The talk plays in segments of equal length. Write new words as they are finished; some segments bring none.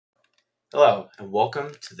Hello, and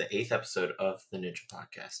welcome to the 8th episode of the Ninja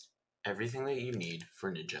Podcast. Everything that you need for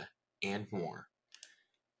Ninja and more.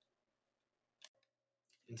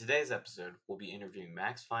 In today's episode, we'll be interviewing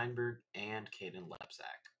Max Feinberg and Kaden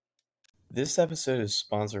Lebsack. This episode is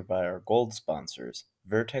sponsored by our gold sponsors,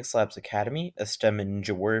 Vertex Labs Academy, a STEM and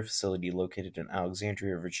Ninja Warrior facility located in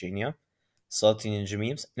Alexandria, Virginia, Salty Ninja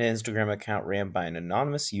Memes, an Instagram account ran by an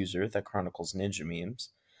anonymous user that chronicles ninja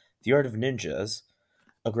memes, The Art of Ninjas,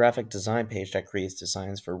 a graphic design page that creates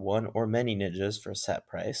designs for one or many ninjas for a set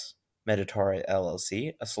price. Meditare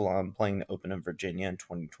LLC, a salon planning to open in Virginia in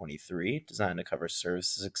 2023, designed to cover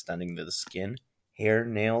services extending to the skin, hair,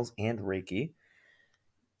 nails, and Reiki.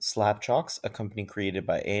 Slapchalks, a company created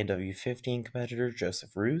by A&W 15 competitor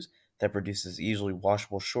Joseph Ruse that produces easily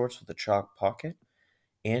washable shorts with a chalk pocket.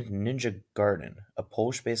 And Ninja Garden, a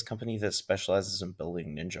Polish-based company that specializes in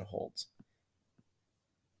building ninja holds.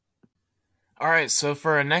 All right, so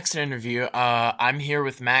for our next interview, I'm here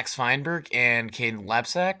with Max Feinberg and Kaden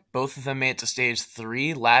Lebsack. Both of them made it to stage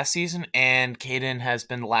 3 last season, and Kaden has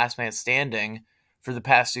been the last man standing for the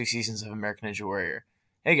past 2 seasons of American Ninja Warrior.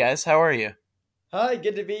 Hey guys, how are you? Hi,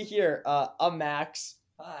 good to be here. I'm Max.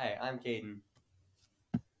 Hi, I'm Kaden.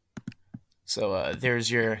 So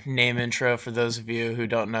there's your name intro for those of you who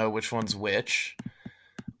don't know which one's which.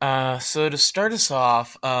 So to start us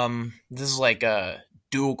off, this is like a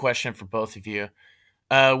dual question for both of you.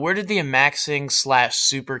 Where did the Maxing /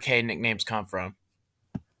 Super K nicknames come from?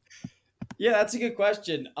 Yeah, that's a good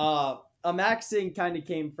question. Maxing kind of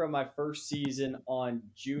came from my first season on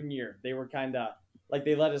Junior. They were kind of like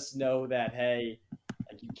they let us know that hey,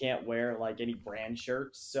 like you can't wear like any brand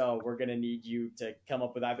shirts, so we're gonna need you to come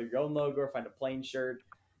up with either your own logo or find a plain shirt.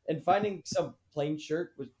 And finding some plain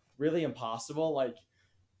shirt was really impossible. Like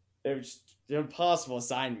it was an impossible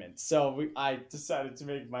assignment. So I decided to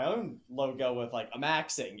make my own logo with like a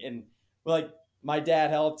Maxing, and like my dad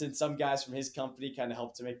helped, and some guys from his company kind of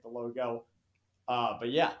helped to make the logo.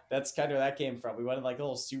 But yeah, that's kind of where that came from. We wanted like a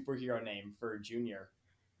little superhero name for Junior.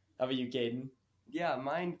 How about you, Kaden? Yeah,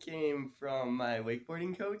 mine came from my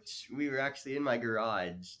wakeboarding coach. We were actually in my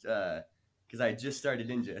garage because I just started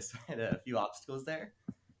Ninja, so I had a few obstacles there.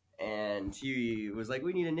 And he was like,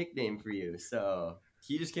 we need a nickname for you. So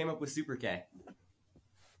he just came up with Super K.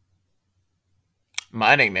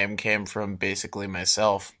 My nickname came from basically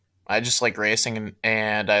myself. I just like racing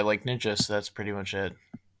and I like ninja, so that's pretty much it.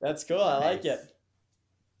 That's cool. I like Nice. it.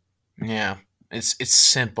 Yeah, it's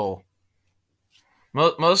simple.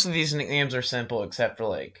 Most of these nicknames are simple, except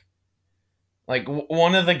for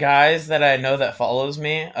one of the guys that I know that follows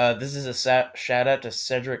me. This is a shout out to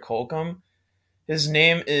Cedric Holcomb. His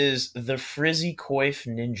name is the Frizzy Coif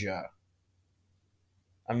Ninja.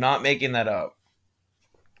 I'm not making that up.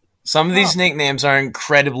 Some of these nicknames are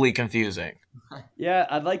incredibly confusing. Yeah,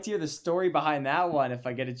 I'd like to hear the story behind that one if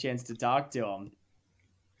I get a chance to talk to him.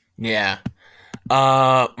 Yeah.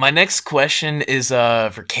 My next question is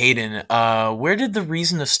for Kaden. Where did the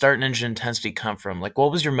reason to start Ninja Intensity come from? Like,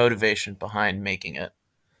 what was your motivation behind making it?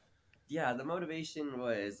 Yeah, the motivation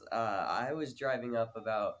was I was driving up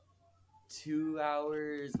about 2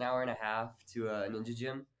 hours, an hour and a half to a ninja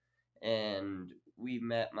gym, and we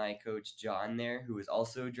met my coach John there, who was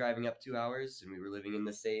also driving up 2 hours, and we were living in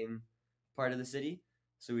the same part of the city.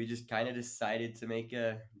 So we just kind of decided to make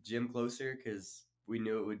a gym closer because we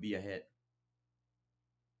knew it would be a hit.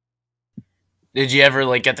 Did you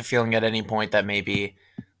ever get the feeling at any point that maybe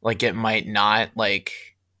it might not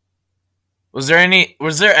was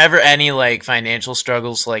there ever any financial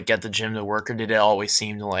struggles to get the gym to work, or did it always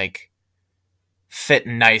seem to fit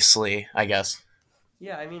nicely, I guess?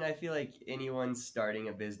 Yeah, I mean, I feel like anyone starting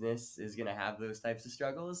a business is going to have those types of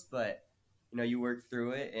struggles, but you work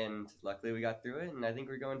through it, and luckily we got through it, and I think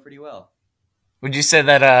we're going pretty well. Would you say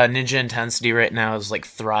that Ninja Intensity right now is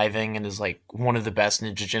thriving and is one of the best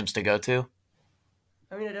ninja gyms to go to?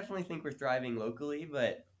 I mean, I definitely think we're thriving locally,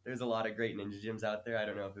 but there's a lot of great ninja gyms out there. I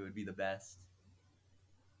don't know if it would be the best.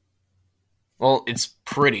 Well, it's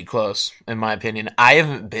pretty close, in my opinion. I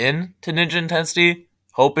haven't been to Ninja Intensity,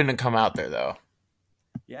 hoping to come out there, though.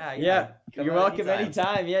 Yeah. You're welcome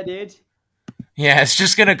anytime. Yeah, dude. Yeah, it's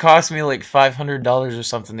just going to cost me $500 or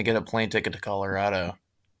something to get a plane ticket to Colorado.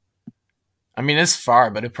 I mean, it's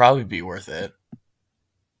far, but it'd probably be worth it.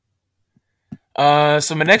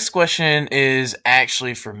 So my next question is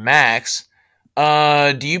actually for Max.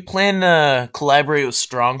 Do you plan to collaborate with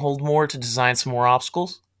Stronghold more to design some more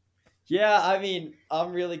obstacles? Yeah, I mean,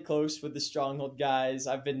 I'm really close with the Stronghold guys.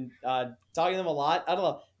 I've been talking to them a lot. I don't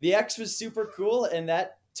know. The X was super cool, and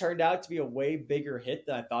that turned out to be a way bigger hit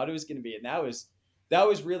than I thought it was going to be, and that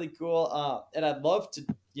was really cool. And I'd love to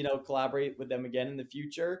collaborate with them again in the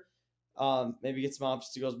future. Maybe get some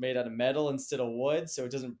obstacles made out of metal instead of wood so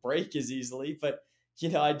it doesn't break as easily. But,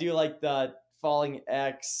 I do like the falling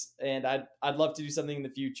X, and I'd love to do something in the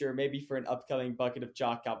future, maybe for an upcoming bucket of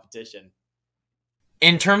chalk competition.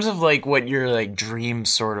 In terms of like what your like dream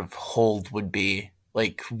sort of hold would be,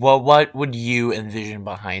 like what would you envision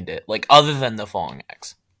behind it, like other than the falling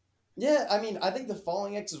X? Yeah, I mean, I think the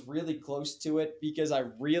falling X is really close to it because I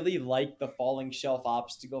really like the falling shelf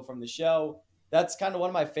obstacle from the show. That's kind of one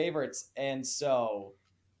of my favorites, and so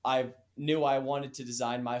I knew I wanted to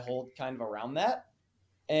design my hold kind of around that.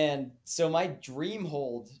 And so my dream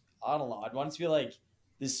hold, I don't know, I'd want it to be like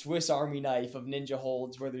the Swiss Army knife of ninja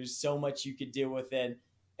holds where there's so much you could do with it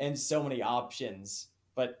and so many options.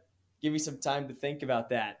 But give me some time to think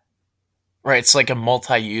about that. Right, it's like a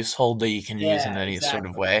multi-use hold that you can use in Yeah, any sort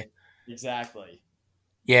of exactly. way. Exactly.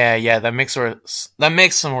 Yeah, that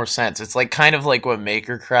makes some more sense. It's like kind of like what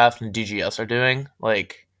Makercraft and DGS are doing.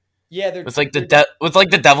 Like Yeah, they're with like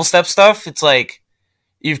the Devil Step stuff, it's like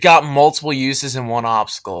you've got multiple uses in one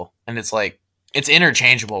obstacle, and it's like it's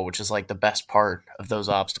interchangeable, which is like the best part of those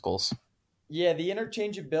obstacles. yeah, the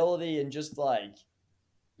interchangeability and just like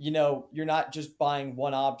you're not just buying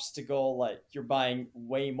one obstacle, like you're buying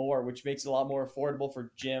way more, which makes it a lot more affordable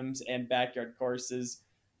for gyms and backyard courses.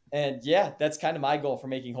 And yeah, that's kind of my goal for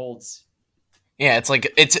making holds. Yeah, it's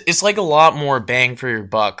like a lot more bang for your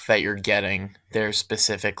buck that you're getting there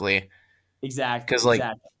specifically. Exactly, Because like,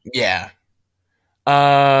 exactly. yeah.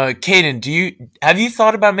 Kaden, have you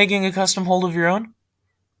thought about making a custom hold of your own?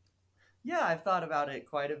 Yeah, I've thought about it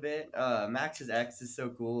quite a bit. Max's X is so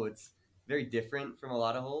cool. It's very different from a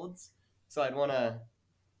lot of holds. So I'd want to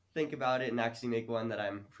think about it and actually make one that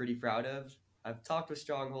I'm pretty proud of. I've talked with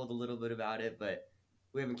Stronghold a little bit about it, but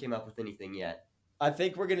we haven't came up with anything yet. I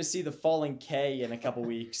think we're gonna see the falling K in a couple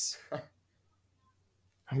weeks.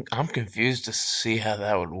 I'm confused to see how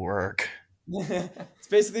that would work. It's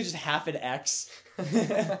basically just half an X.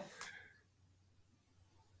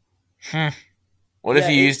 What if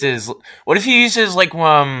you used it as like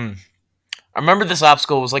I remember this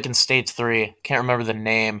obstacle was like in stage 3. Can't remember the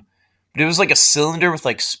name, but it was like a cylinder with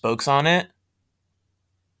like spokes on it.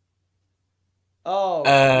 Oh,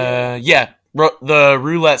 yeah, the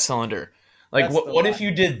roulette cylinder. Like That's the what if one.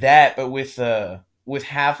 you did that, but with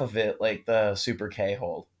half of it like the Super K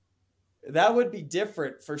hold? That would be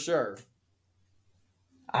different for sure.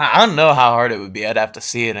 I don't know how hard it would be. I'd have to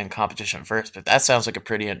see it in competition first, but that sounds like a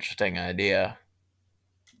pretty interesting idea.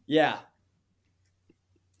 Yeah.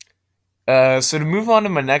 So to move on to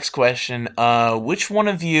my next question, which one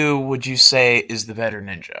of you would you say is the better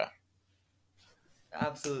ninja?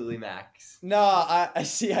 Absolutely, Max. No, I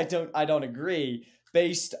see. I don't agree.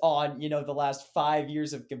 Based on the last 5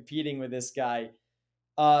 years of competing with this guy,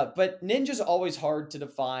 but ninja's always hard to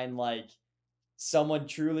define. Like someone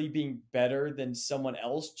truly being better than someone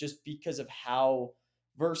else, just because of how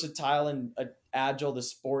versatile and agile the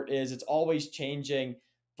sport is. It's always changing.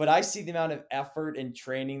 But I see the amount of effort and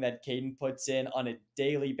training that Kaden puts in on a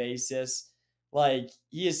daily basis. Like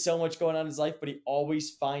he has so much going on in his life, but he always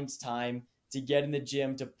finds time to get in the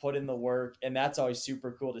gym, to put in the work, and that's always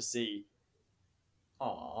super cool to see.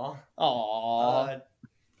 Aww. Aww.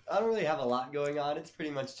 I don't really have a lot going on. It's pretty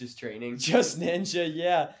much just training. Just ninja,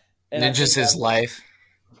 yeah. And Ninja's his life.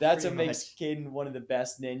 That's what Pretty makes Kaden one of the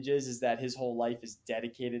best ninjas, is that his whole life is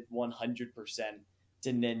dedicated 100%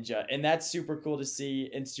 to ninja. And that's super cool to see,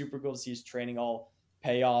 and super cool to see his training all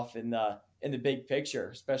pay off in the big picture,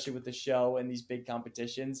 especially with the show and these big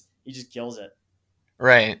competitions. He just kills it.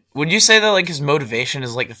 Right. Would you say that like his motivation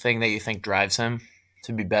is like the thing that you think drives him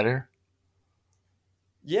to be better?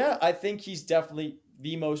 Yeah, I think he's definitely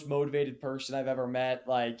the most motivated person I've ever met.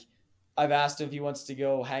 Like, I've asked him if he wants to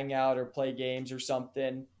go hang out or play games or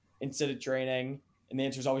something instead of training, and the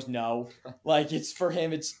answer is always no. Like, it's for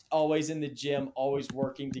him, it's always in the gym, always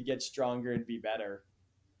working to get stronger and be better.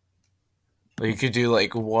 Like you could do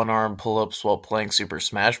like one arm pull ups while playing Super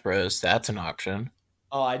Smash Bros. That's an option.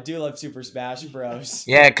 Oh, I do love Super Smash Bros.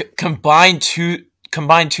 Yeah, combine two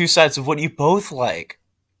sides of what you both like.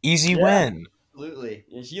 Easy win. Absolutely.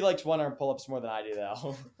 Yeah, he likes one arm pull ups more than I do,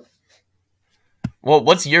 though. Well,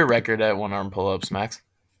 what's your record at one arm pull ups, Max?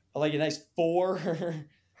 I like a nice 4.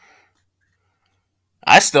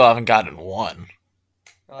 I still haven't gotten one.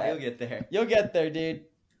 Oh, you'll get there. You'll get there, dude.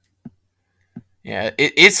 Yeah,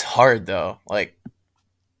 it's hard though. Like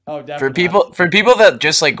Oh, definitely. for people that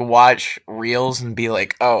just like watch reels and be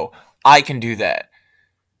like, "Oh, I can do that.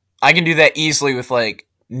 I can do that easily with like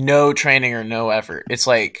no training or no effort." It's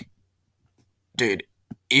like, dude,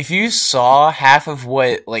 if you saw half of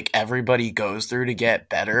what like everybody goes through to get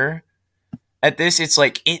better, at this, it's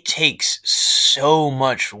like it takes so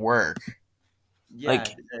much work. Yeah,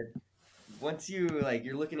 Like, once you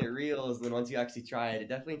you're looking at reels, then once you actually try it, it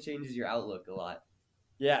definitely changes your outlook a lot.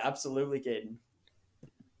 Yeah, absolutely, Kaden.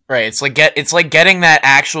 right, it's like getting that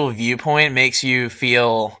actual viewpoint makes you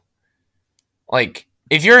feel like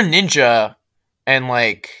if you're a ninja and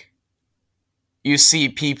like you see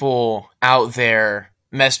people out there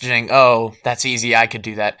messaging, "Oh, that's easy, I could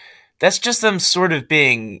do that." That's just them sort of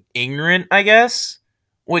being ignorant, I guess,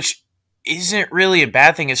 which isn't really a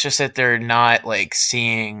bad thing. It's just that they're not like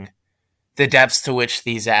seeing the depths to which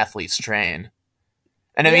these athletes train.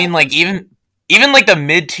 And I Yeah, mean, like even like the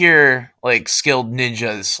mid tier like skilled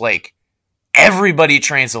ninjas, like everybody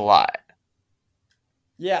trains a lot.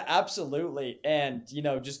 yeah, absolutely. And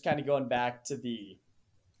just kind of going back to the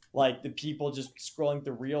people just scrolling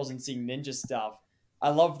through reels and seeing ninja stuff. I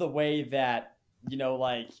love the way that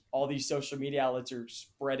like all these social media outlets are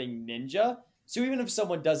spreading ninja. So even if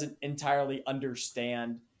someone doesn't entirely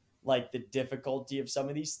understand like the difficulty of some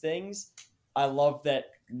of these things, I love that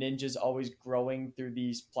ninja's always growing through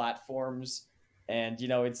these platforms, and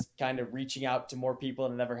it's kind of reaching out to more people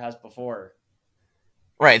than it ever has before.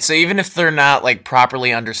 Right. So even if they're not like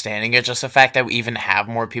properly understanding it, just the fact that we even have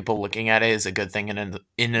more people looking at it is a good thing in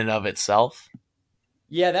and of itself.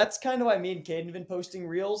 Yeah, that's kind of why me and Caden been posting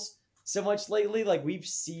reels so much lately. Like we've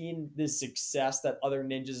seen the success that other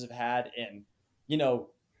ninjas have had in, you know,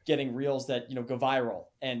 getting reels that, go viral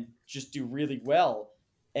and just do really well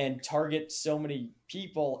and target so many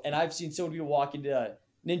people. And I've seen so many people walk into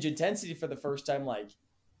Ninja Intensity for the first time, like,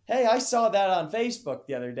 hey, I saw that on Facebook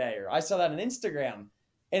the other day, or I saw that on Instagram.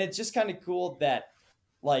 And it's just kind of cool that,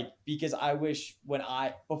 like, because I wish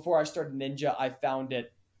before I started Ninja, I found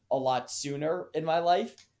it a lot sooner in my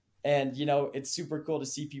life. And, it's super cool to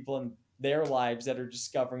see people in their lives that are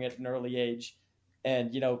discovering it at an early age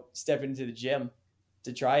and, step into the gym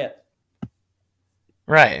to try it.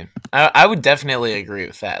 Right. I would definitely agree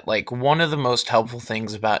with that. Like, one of the most helpful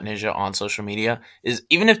things about Ninja on social media is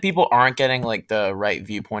even if people aren't getting, like, the right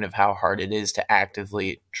viewpoint of how hard it is to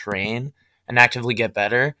actively train and actively get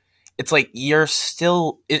better, it's like it's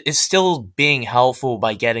still being helpful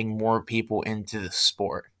by getting more people into the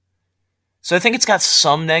sport. So I think it's got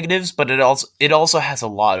some negatives, but it also has a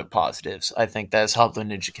lot of positives. I think that has helped the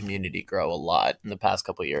Ninja community grow a lot in the past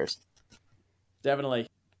couple of years. Definitely.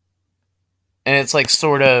 And it's like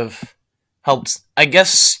sort of helps, I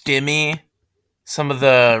guess, stimmy some of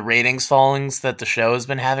the ratings fallings that the show has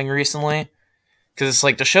been having recently. Because it's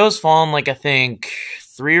like the show's fallen like I think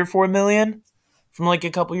 3 or 4 million from like a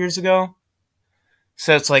couple years ago.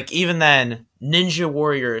 So it's like even then, Ninja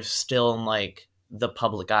Warrior is still in like the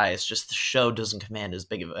public eye. It's just the show doesn't command as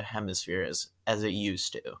big of a hemisphere as it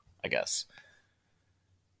used to, I guess.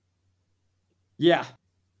 Yeah.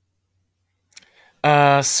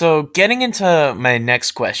 So getting into my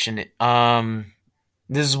next question,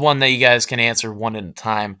 this is one that you guys can answer one at a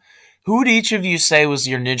time. Who would each of you say was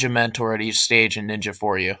your ninja mentor at each stage in Ninja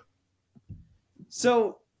for you?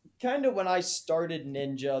 So, kind of when I started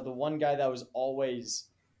Ninja, the one guy that was always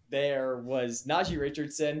there was Najee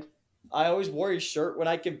Richardson. I always wore his shirt when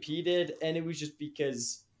I competed, and it was just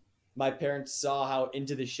because my parents saw how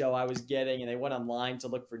into the show I was getting, and they went online to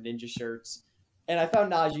look for Ninja shirts. And I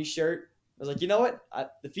found Najee's shirt. I was like, you know what?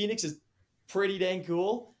 The Phoenix is pretty dang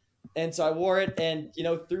cool. And so I wore it, and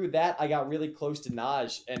through that I got really close to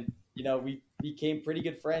Naj, and we became pretty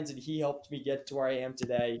good friends, and he helped me get to where I am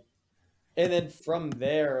today. And then from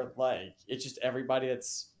there, like, it's just everybody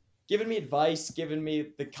that's given me advice, given me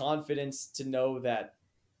the confidence to know that,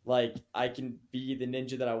 like, I can be the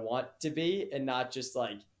ninja that I want to be, and not just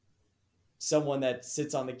like someone that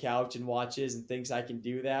sits on the couch and watches and thinks I can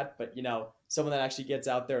do that, but someone that actually gets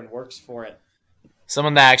out there and works for it.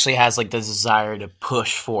 Someone that actually has like the desire to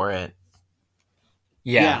push for it.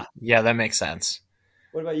 Yeah. Yeah, that makes sense.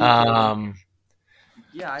 What about you, Kaden?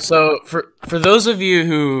 Yeah, I think So for those of you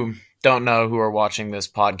who don't know who are watching this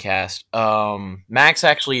podcast, Max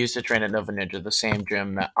actually used to train at Nova Ninja, the same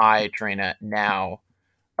gym that I train at now.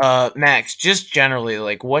 Max, just generally,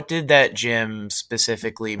 like, what did that gym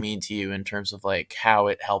specifically mean to you in terms of like how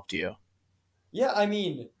it helped you? Yeah, I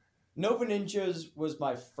mean, Nova Ninjas was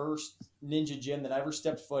my first ninja gym that I ever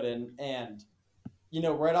stepped foot in, and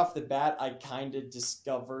right off the bat, I kind of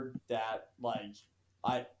discovered that, like,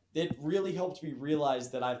 I it really helped me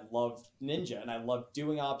realize that I loved ninja and I loved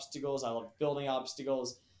doing obstacles. I loved building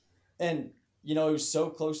obstacles, and it was so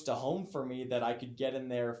close to home for me that I could get in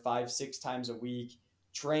there 5, 6 times a week,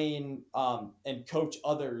 train, and coach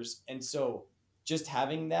others. And so just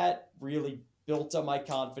having that really built up my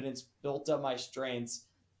confidence, built up my strengths,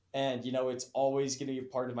 and it's always going to be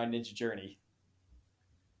a part of my ninja journey.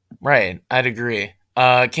 Right, I'd agree.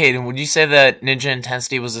 Kaden, would you say that Ninja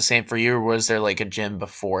Intensity was the same for you, or was there like a gym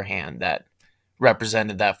beforehand that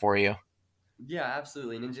represented that for you? Yeah,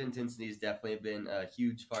 absolutely. Ninja Intensity has definitely been a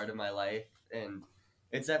huge part of my life, and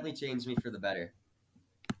it's definitely changed me for the better.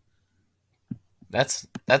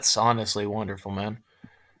 That's honestly wonderful, man.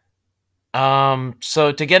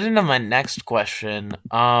 So to get into my next question,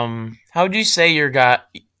 how would you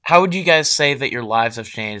guys say that your lives have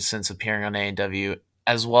changed since appearing on A&W,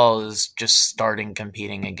 as well as just starting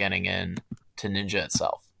competing and getting in to Ninja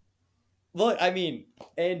itself? Look, I mean,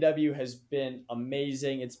 A&W has been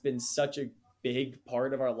amazing. It's been such a big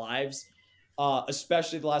part of our lives,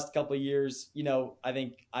 especially the last couple of years. I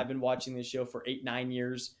think I've been watching this show for 8, 9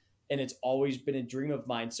 years, and it's always been a dream of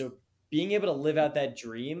mine. So being able to live out that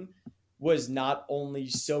dream was not only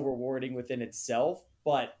so rewarding within itself,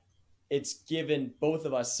 but it's given both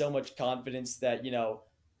of us so much confidence that,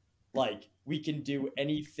 like we can do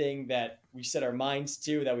anything that we set our minds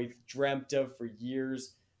to, that we've dreamt of for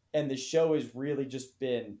years. And the show has really just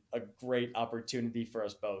been a great opportunity for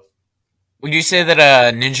us both. Would you say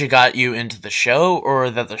that Ninja got you into the show, or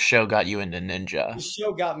that the show got you into The Ninja?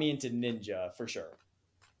 show got me into Ninja for sure.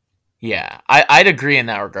 Yeah, I'd agree in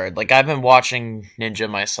that regard. Like, I've been watching Ninja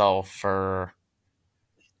myself for...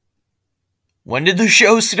 When did the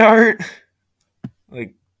show start?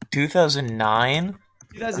 Like, 2009?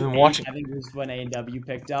 I've been 2008, watching... I think, was when A&W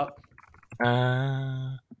picked up.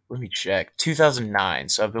 Let me check. 2009,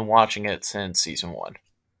 so I've been watching it since season 1.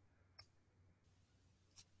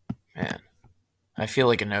 Man, I feel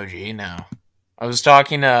like an OG now. I was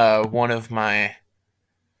talking to one of my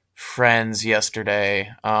friends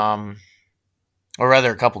yesterday, or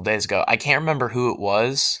rather a couple days ago. I can't remember who it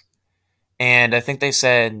was, and I think they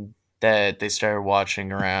said that they started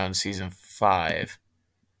watching around season 5.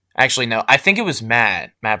 Actually, no, I think it was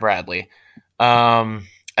Matt Bradley.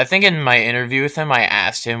 I think in my interview with him, I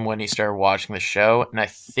asked him when he started watching the show, and I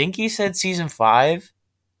think he said season 5.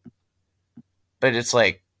 But it's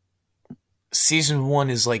like, season 1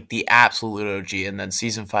 is like the absolute OG, and then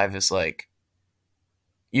season 5 is like,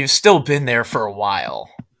 you've still been there for a while.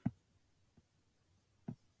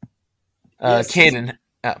 Kaden.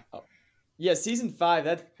 Yeah, season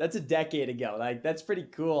 5. That's a decade ago. Like that's pretty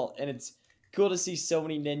cool, and it's cool to see so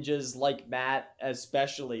many ninjas like Matt,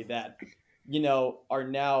 especially that are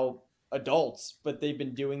now adults, but they've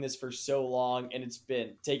been doing this for so long, and it's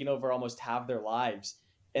been taking over almost half their lives,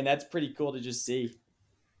 and that's pretty cool to just see.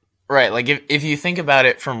 Right, like if you think about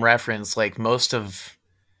it from reference, like most of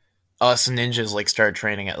us ninjas like started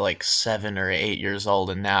training at like 7 or 8 years old,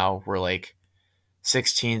 and now we're like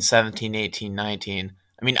 16, 17, 18, 19.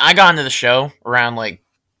 I mean, I got into the show around like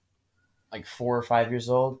 4 or 5 years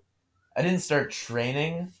old. I didn't start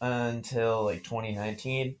training until like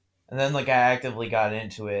 2019, and then like I actively got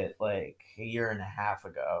into it like a year and a half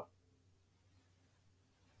ago.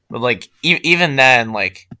 But like even then,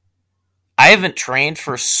 like I haven't trained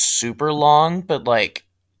for super long, but like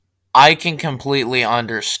I can completely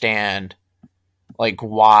understand like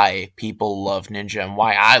why people love Ninja and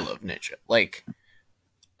why I love Ninja. Like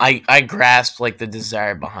I grasp like the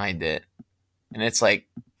desire behind it, and it's like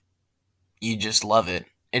you just love it.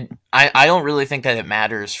 I don't really think that it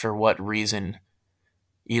matters for what reason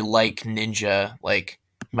you like Ninja. Like,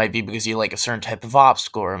 it might be because you like a certain type of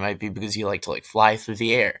obstacle, or it might be because you like to like fly through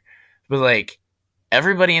the air. But like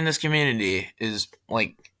everybody in this community is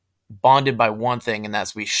like bonded by one thing, and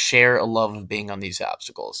that's we share a love of being on these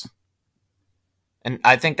obstacles. And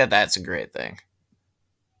I think that that's a great thing.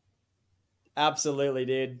 Absolutely,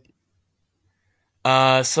 dude.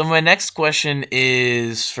 So my next question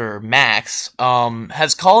is for Max.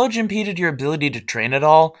 Has college impeded your ability to train at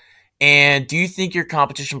all? And do you think your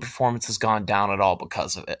competition performance has gone down at all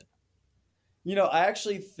because of it? I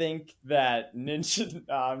actually think that Ninja.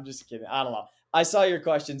 No, I'm just kidding. I don't know. I saw your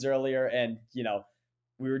questions earlier, and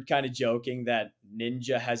we were kind of joking that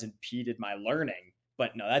Ninja has impeded my learning,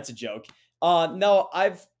 but no, that's a joke. No,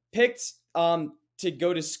 I've picked to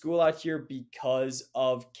go to school out here because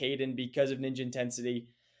of Kaden, because of Ninja Intensity,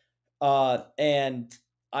 and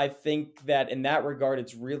I think that in that regard,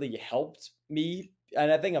 it's really helped me,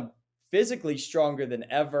 and I think I'm physically stronger than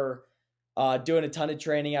ever. Doing a ton of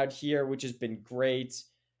training out here, which has been great.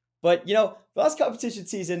 But the last competition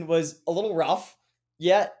season was a little rough.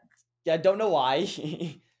 Yeah, I don't know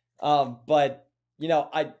why. But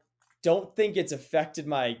I don't think it's affected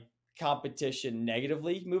my competition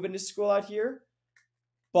negatively moving to school out here.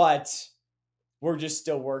 But we're just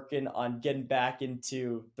still working on getting back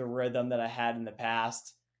into the rhythm that I had in the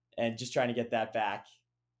past and just trying to get that back.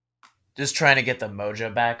 Just trying to get the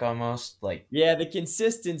mojo back almost. Like, Yeah, the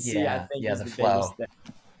consistency, I yeah, think, yeah, is the the flow. biggest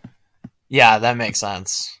thing. Yeah, that makes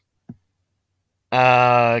sense.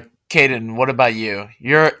 Kaden, what about you?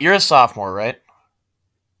 You're a sophomore, right?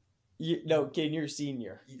 No, Kaden, you're a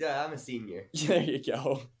senior. Yeah, I'm a senior. There you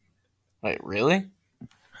go. Wait, really?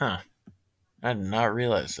 Huh. I did not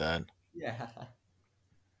realize that. Yeah.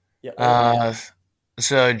 Yeah.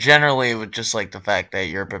 So generally, with just like the fact that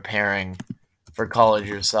you're preparing for college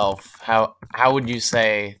yourself, how would you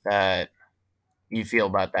say that you feel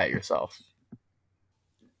about that yourself?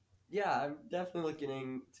 Yeah, I'm definitely looking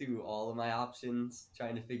into all of my options,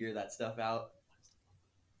 trying to figure that stuff out.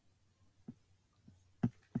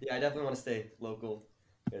 Yeah, I definitely want to stay local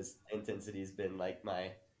because Intensity's been like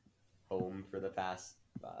my home for the past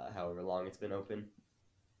however long it's been open.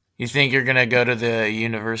 You think you're gonna go to the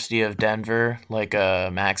University of Denver like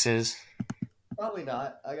Max is? Probably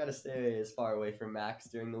not. I gotta stay as far away from Max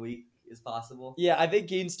during the week as possible. Yeah, I think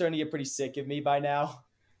Kaden's starting to get pretty sick of me by now.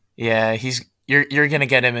 Yeah, you're gonna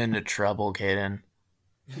get him into trouble, Kaden.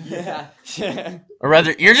 Yeah. Or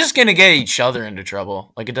rather, you're just gonna get each other into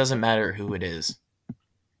trouble. Like it doesn't matter who it is.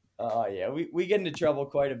 Oh yeah, we get into trouble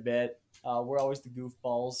quite a bit. We're always the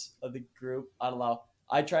goofballs of the group. I don't know.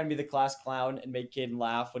 I try and be the class clown and make Kaden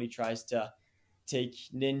laugh when he tries to take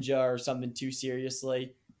ninja or something too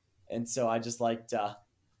seriously. And so I just like to,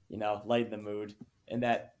 lighten the mood. And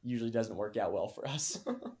that usually doesn't work out well for us.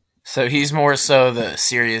 So he's more so the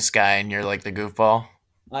serious guy, and you're like the goofball.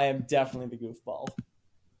 I am definitely the goofball.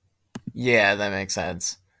 Yeah, that makes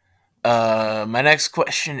sense. My next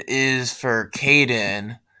question is for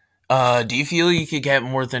Kaden. Do you feel you could get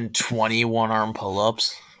more than 20 one-arm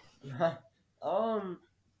pull-ups?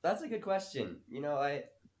 That's a good question.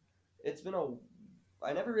 It's been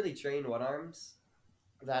I never really trained one arms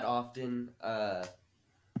that often. The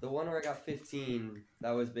one where I got 15,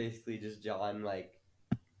 that was basically just John like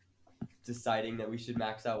deciding that we should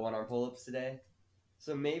max out one arm pull-ups today.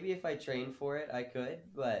 So maybe if I trained for it, I could,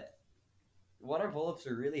 but one arm pull-ups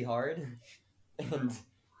are really hard and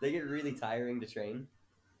they get really tiring to train.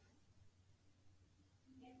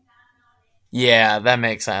 Yeah, that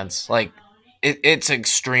makes sense. Like, it's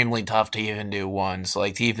extremely tough to even do one. So,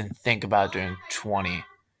 like, to even think about doing 20.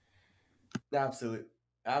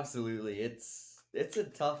 Absolutely. It's a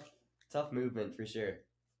tough movement for sure.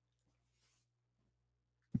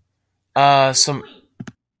 So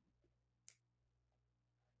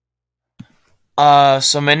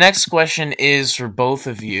my next question is for both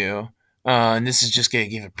of you. And this is just gonna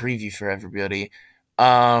give a preview for everybody.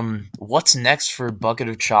 What's next for Bucket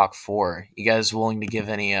of Chalk 4? You guys willing to give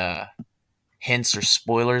any hints or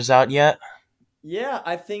spoilers out yet? Yeah,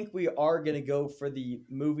 I think we are going to go for the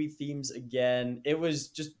movie themes again. It was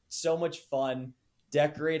just so much fun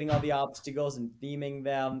decorating all the obstacles and theming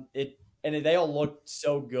them. And they all looked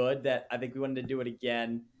so good that I think we wanted to do it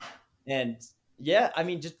again. And yeah, I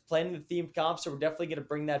mean, just planning the themed comp, so we're definitely going to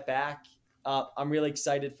bring that back. I'm really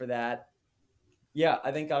excited for that. Yeah,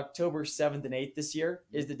 I think October 7th and 8th this year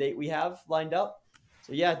is the date we have lined up.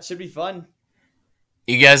 So yeah, it should be fun.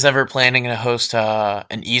 You guys ever planning to host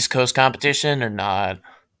an East Coast competition or not?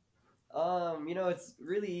 It's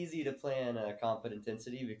really easy to plan a comp at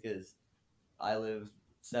Intensity because I live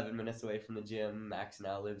 7 minutes away from the gym. Max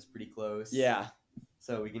now lives pretty close. Yeah.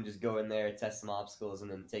 So we can just go in there, test some obstacles,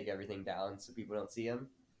 and then take everything down so people don't see them,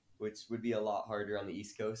 which would be a lot harder on the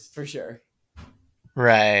East Coast. For sure.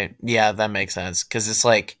 Right. Yeah, that makes sense. Because it's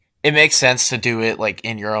like, it makes sense to do it like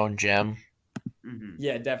in your own gym. Mm-hmm.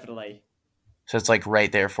 Yeah, definitely. So it's like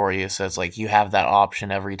right there for you. So it's like you have that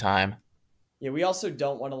option every time. Yeah, we also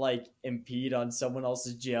don't want to like impede on someone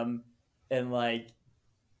else's gym and like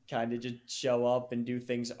kind of just show up and do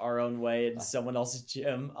things our own way in someone else's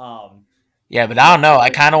gym. Yeah, but I don't know.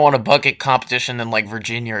 I kind of want a bucket competition in like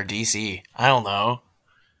Virginia or DC. I don't know.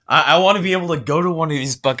 I want to be able to go to one of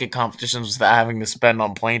these bucket competitions without having to spend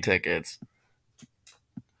on plane tickets.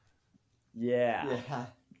 Yeah.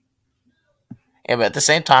 Yeah, but at the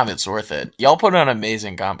same time, it's worth it. Y'all put on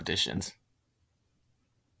amazing competitions.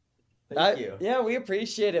 Thank you. Yeah, we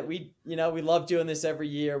appreciate it. We love doing this every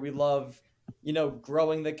year. We love,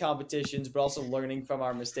 growing the competitions, but also learning from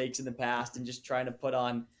our mistakes in the past and just trying to put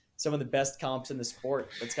on some of the best comps in the sport.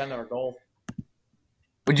 That's kind of our goal.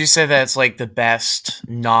 Would you say that's like the best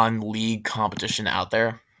non-league competition out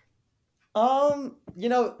there?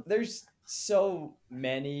 There's so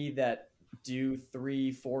many that do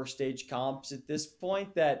 3-4 stage comps at this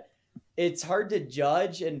point that it's hard to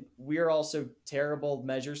judge, and we're also terrible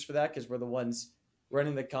measures for that because we're the ones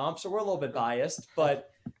running the comp, so we're a little bit biased.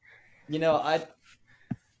 But I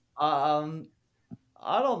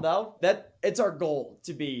don't know, that it's our goal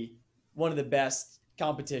to be one of the best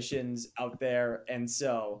competitions out there, and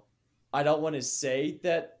so I don't want to say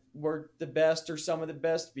that we're the best or some of the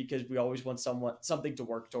best, because we always want something to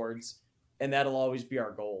work towards, and that'll always be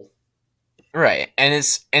our goal. Right, and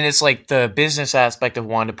it's like the business aspect of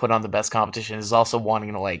wanting to put on the best competition is also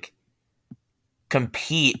wanting to like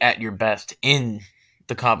compete at your best in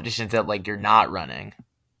the competitions that like you're not running.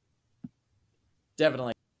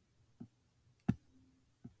 Definitely.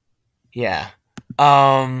 Yeah.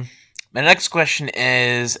 My next question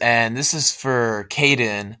is, and this is for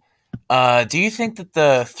Kaden. Do you think that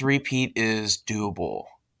the three-peat is doable?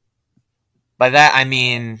 By that I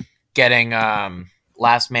mean getting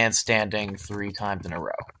last man standing 3 times in a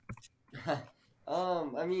row.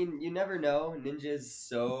 I mean, you never know. Ninja's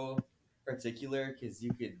so particular because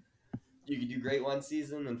you could do great one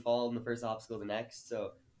season and fall in the first obstacle the next.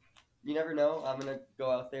 So you never know. I'm gonna go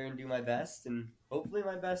out there and do my best, and hopefully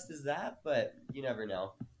my best is that. But you never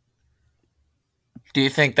know. Do you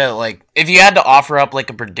think that like if you had to offer up like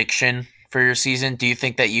a prediction for your season, do you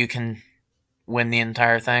think that you can win the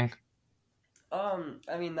entire thing?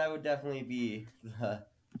 I mean that would definitely be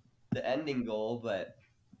the ending goal, but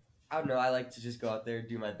I don't know. I like to just go out there,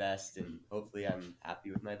 do my best, and hopefully I'm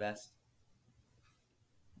happy with my best.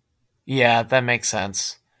 Yeah, that makes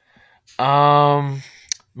sense. Um,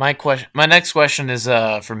 my next question is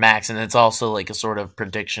for Max, and it's also like a sort of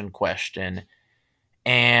prediction question,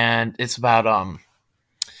 and it's about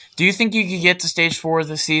do you think you could get to stage 4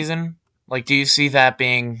 this season? Like, do you see that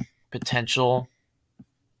being potential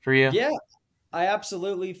for you? Yeah, I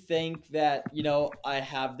absolutely think that, I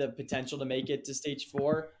have the potential to make it to stage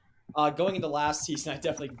 4. Going into last season, I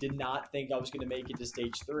definitely did not think I was going to make it to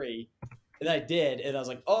stage 3, and I did, and I was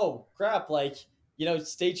like, oh crap! Like,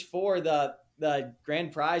 stage 4, the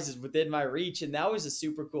grand prize is within my reach, and that was a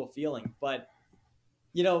super cool feeling. But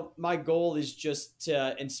my goal is just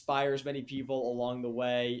to inspire as many people along the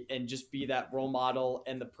way and just be that role model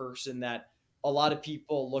and the person that a lot of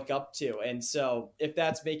people look up to. And so if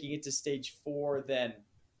that's making it to stage 4, then,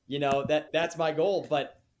 that's my goal.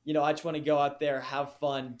 But, I just want to go out there, have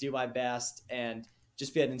fun, do my best, and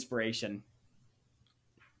just be an inspiration.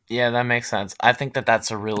 Yeah, that makes sense. I think that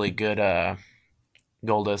that's a really good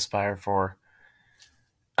goal to aspire for.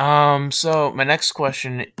 So my next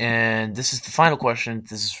question, and this is the final question.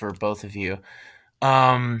 This is for both of you.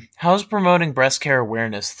 How's promoting breast care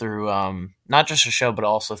awareness through not just a show but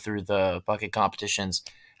also through the bucket competitions?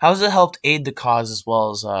 How has it helped aid the cause as well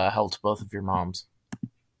as helped both of your moms?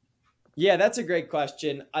 Yeah, that's a great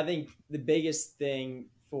question. I think the biggest thing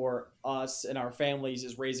for us and our families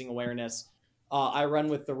is raising awareness. I run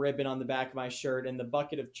with the ribbon on the back of my shirt, and the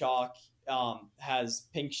bucket of chalk has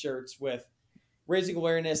pink shirts with raising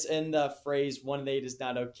awareness and the phrase "one in eight is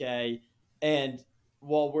not okay." And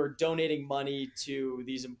while we're donating money to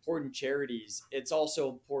these important charities, it's also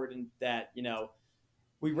important that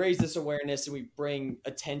we raise this awareness and we bring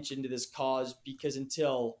attention to this cause, because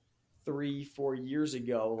until 3-4 years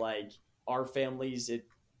ago, like, our families, it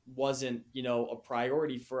wasn't a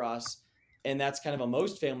priority for us, and that's kind of how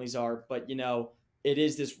most families are. But it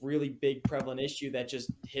is this really big prevalent issue that just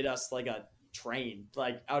hit us like a train,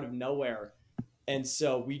 like out of nowhere. And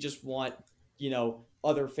so we just want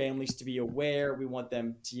other families to be aware. We want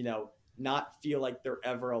them to not feel like they're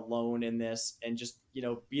ever alone in this, and just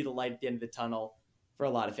be the light at the end of the tunnel for a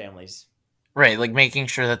lot of families. Right, like making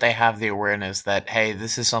sure that they have the awareness that hey,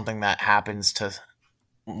 this is something that happens to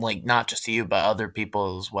like not just you but other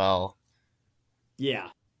people as well. Yeah.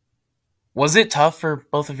 Was it tough for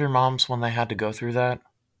both of your moms when they had to go through that?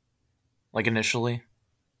 Like initially?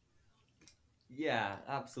 Yeah,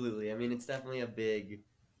 absolutely. I mean, it's definitely a big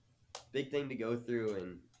thing to go through,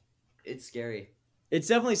 and it's scary. It's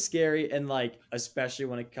definitely scary, and like especially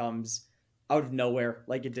when it comes out of nowhere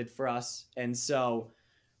like it did for us. And so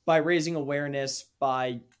by raising awareness,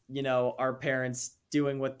 by our parents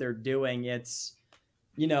doing what they're doing, it's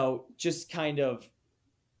just kind of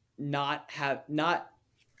not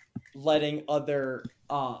letting other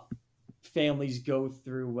families go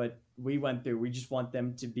through what we went through. We just want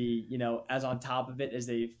them to be as on top of it as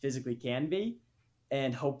they physically can be,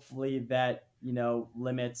 and hopefully that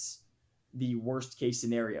limits the worst case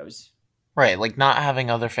scenarios. Right, like not having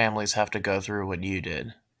other families have to go through what you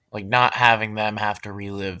did. Like not having them have to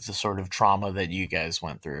relive the sort of trauma that you guys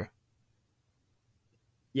went through.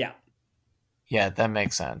 Yeah. Yeah, that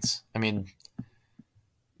makes sense. I mean,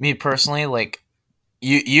 me personally, like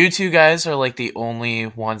you two guys are like the only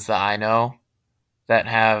ones that I know that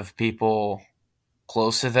have people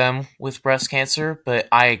close to them with breast cancer, but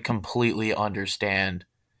I completely understand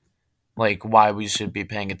like why we should be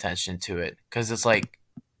paying attention to it, cuz it's like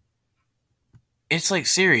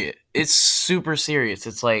serious. It's super serious.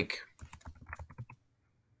 It's like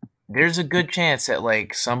there's a good chance that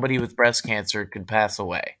like somebody with breast cancer could pass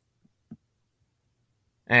away.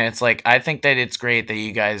 And it's like, I think that it's great that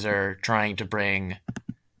you guys are trying to bring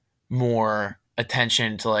more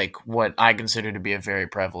attention to like what I consider to be a very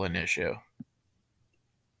prevalent issue.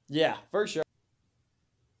 Yeah, for sure.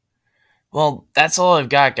 Well, that's all I've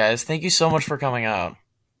got, guys. Thank you so much for coming out.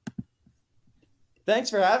 Thanks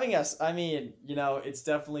for having us. I mean, it's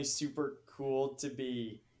definitely super cool to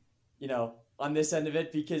be, on this end of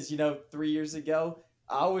it because, 3 years ago,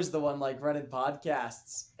 I was the one like running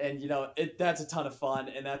podcasts and, that's a ton of fun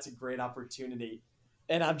and that's a great opportunity.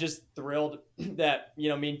 And I'm just thrilled that, me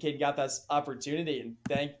and Kaden got this opportunity and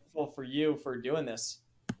thankful for you for doing this.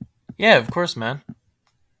 Yeah, of course, man.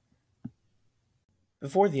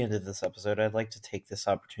 Before the end of this episode, I'd like to take this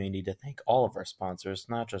opportunity to thank all of our sponsors,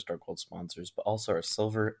 not just our gold sponsors, but also our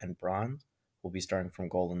silver and bronze. We'll be starting from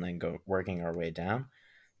gold and then working our way down.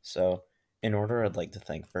 So, in order, I'd like to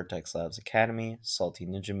thank Vertex Labs Academy, Salty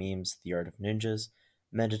Ninja Memes, The Art of Ninjas,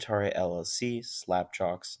 Mendatari LLC,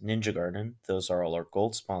 Slapchalks, Ninja Garden. Those are all our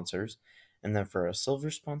gold sponsors. And then for our silver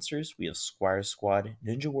sponsors, we have Squire Squad,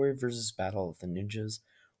 Ninja Warrior vs. Battle of the Ninjas,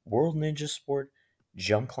 World Ninja Sport,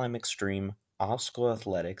 Jump Climb Extreme, Obstacle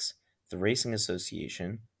Athletics, the Racing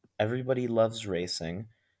Association, Everybody Loves Racing,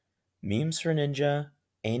 Memes for Ninja,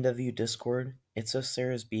 A&W Discord, It's So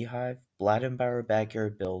Sarah's Beehive, Blattenbauer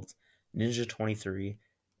Backyard Builds, Ninja 23,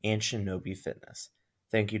 and Shinobi Fitness.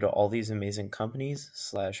 Thank you to all these amazing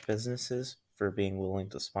companies/businesses for being willing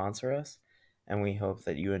to sponsor us, and we hope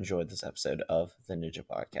that you enjoyed this episode of the Ninja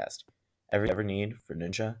Podcast. Every need for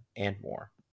Ninja and more.